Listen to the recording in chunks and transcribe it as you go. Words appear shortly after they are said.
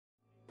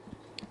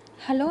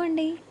Hello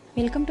అండి,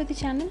 welcome to the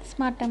channel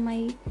smart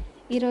అమ్మాయి.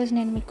 ఈరోజు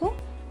నేను మీకు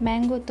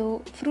మ్యాంగోతో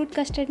ఫ్రూట్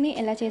కస్టర్డ్ని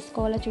ఎలా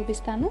చేసుకోవాలో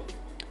చూపిస్తాను.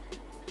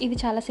 ఇది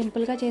చాలా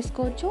సింపుల్గా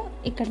చేసుకోవచ్చు.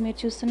 ఇక్కడ మీరు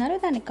చూస్తున్నారు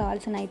దానికి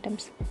కావాల్సిన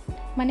ఐటమ్స్.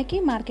 మనకి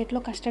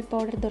మార్కెట్లో కస్టర్డ్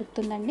పౌడర్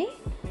దొరుకుతుందండి.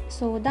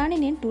 సో దాన్ని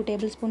నేను 2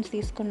 టేబుల్ స్పూన్స్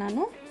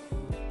తీసుకున్నాను.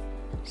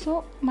 సో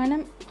మనం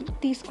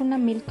తీసుకున్న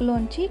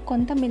మిల్క్లోంచి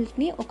కొంత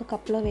మిల్క్ని ఒక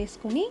కప్లో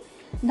వేసుకొని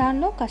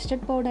దానిలో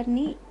కస్టర్డ్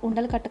పౌడర్ని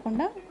ఉండలు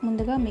కట్టకుండా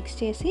ముందుగా మిక్స్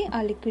చేసి ఆ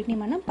లిక్విడ్ని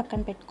మనం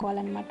పక్కన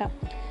పెట్టుకోవాలన్నమాట.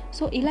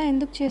 సో ఇలా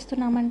ఎందుకు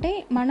చేస్తున్నామంటే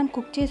మనం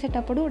కుక్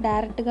చేసేటప్పుడు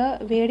డైరెక్ట్గా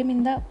వేడి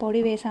మీద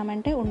పొడి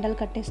వేసామంటే ఉండలు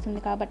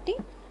కట్టేస్తుంది, కాబట్టి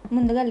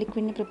ముందుగా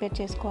లిక్విడ్ని ప్రిపేర్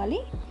చేసుకోవాలి.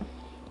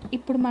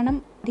 ఇప్పుడు మనం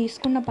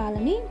తీసుకున్న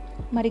పాలని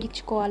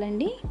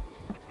మరిగించుకోవాలండి.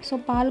 సో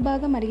పాలు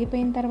బాగా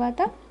మరిగిపోయిన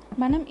తర్వాత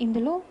మనం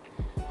ఇందులో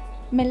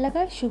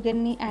మెల్లగా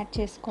షుగర్ని యాడ్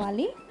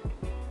చేసుకోవాలి.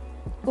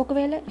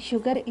 ఒకవేళ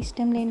షుగర్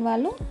ఇష్టం లేని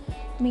వాళ్ళు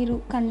మీరు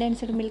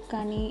కండెన్స్డ్ మిల్క్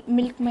కానీ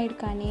మిల్క్ మేడ్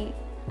కానీ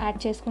యాడ్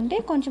చేసుకుంటే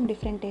కొంచెం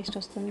డిఫరెంట్ టేస్ట్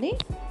వస్తుంది.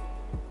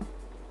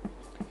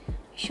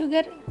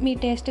 షుగర్ మీ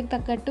టేస్ట్కి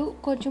తగ్గట్టు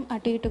కొంచెం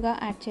అటు ఇటుగా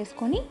యాడ్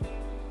చేసుకొని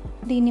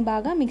దీన్ని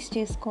బాగా మిక్స్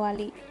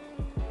చేసుకోవాలి.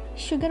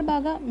 షుగర్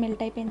బాగా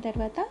మెల్ట్ అయిపోయిన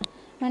తర్వాత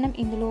మనం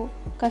ఇందులో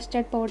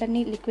కస్టర్డ్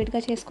పౌడర్ని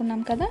లిక్విడ్గా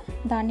చేసుకున్నాం కదా,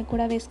 దాన్ని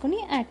కూడా వేసుకొని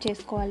యాడ్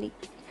చేసుకోవాలి.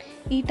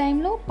 ఈ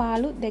టైంలో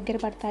పాలు దగ్గర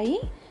పడతాయి.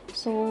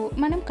 సో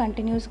మనం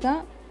కంటిన్యూస్గా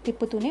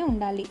తిప్పుతూనే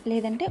ఉండాలి,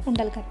 లేదంటే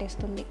ఉండలు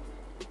కట్టేస్తుంది.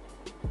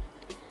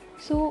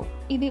 సో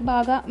ఇది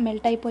బాగా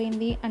మెల్ట్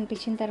అయిపోయింది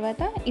అనిపించిన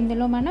తర్వాత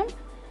ఇందులో మనం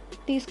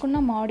తీసుకున్న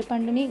మామిడి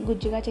పండుని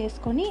గుజ్జుగా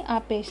చేసుకొని ఆ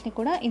పేస్ట్ని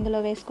కూడా ఇందులో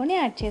వేసుకొని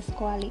యాడ్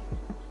చేసుకోవాలి.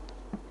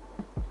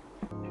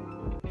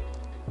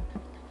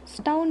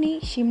 స్టవ్ని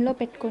షిమ్లో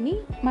పెట్టుకొని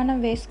మనం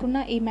వేసుకున్న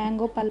ఈ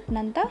మ్యాంగో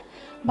పల్ప్నంతా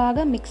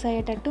బాగా మిక్స్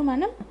అయ్యేటట్టు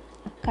మనం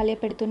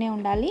కలియపెడుతూనే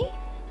ఉండాలి.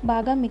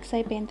 బాగా మిక్స్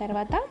అయిపోయిన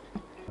తర్వాత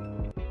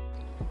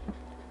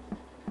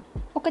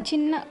ఒక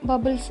చిన్న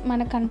బబుల్స్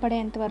మనకు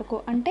కనపడేంత వరకు,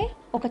 అంటే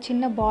ఒక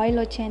చిన్న బాయిల్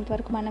వచ్చేంత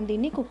వరకు మనం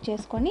దీన్ని కుక్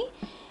చేసుకొని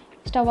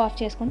స్టవ్ ఆఫ్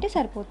చేసుకుంటే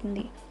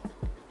సరిపోతుంది.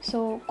 సో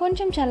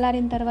కొంచెం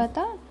చల్లారిన తర్వాత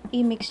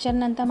ఈ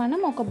మిక్స్చర్ని అంతా మనం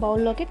ఒక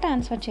బౌల్లోకి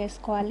ట్రాన్స్ఫర్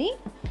చేసుకోవాలి.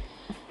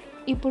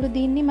 ఇప్పుడు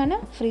దీన్ని మనం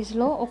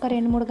ఫ్రిడ్జ్లో ఒక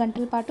 2-3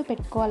 గంటల పాటు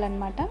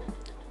పెట్టుకోవాలన్నమాట.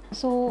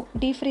 సో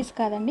డీప్ ఫ్రీజ్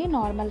కాదండి,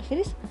 నార్మల్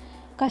ఫ్రిడ్జ్.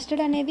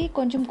 కస్టర్డ్ అనేది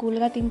కొంచెం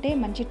కూల్గా తింటే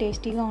మంచి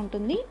టేస్టీగా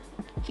ఉంటుంది.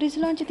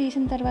 ఫ్రిడ్జ్లోంచి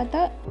తీసిన తర్వాత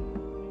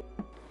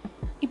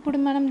ఇప్పుడు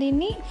మనం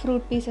దీన్ని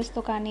ఫ్రూట్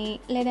పీసెస్తో కానీ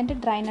లేదంటే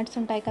డ్రై నట్స్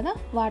ఉంటాయి కదా,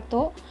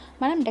 వాటితో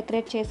మనం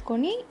డెకరేట్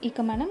చేసుకొని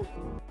ఇక మనం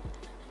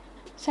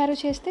సర్వ్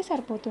చేస్తే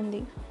సరిపోతుంది.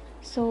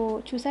 సో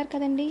చూసారు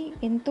కదండి,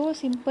 ఎంతో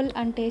సింపుల్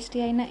అండ్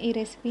టేస్టీ అయిన ఈ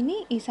రెసిపీని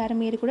ఈసారి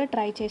మీరు కూడా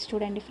ట్రై చేసి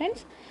చూడండి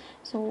ఫ్రెండ్స్.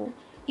 సో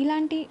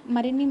ఇలాంటి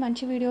మరిన్ని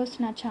మంచి వీడియోస్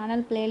నా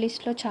ఛానల్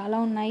ప్లేలిస్ట్లో చాలా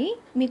ఉన్నాయి.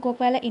 మీకు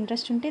ఒకవేళ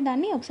ఇంట్రెస్ట్ ఉంటే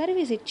దాన్ని ఒకసారి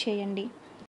విజిట్ చేయండి.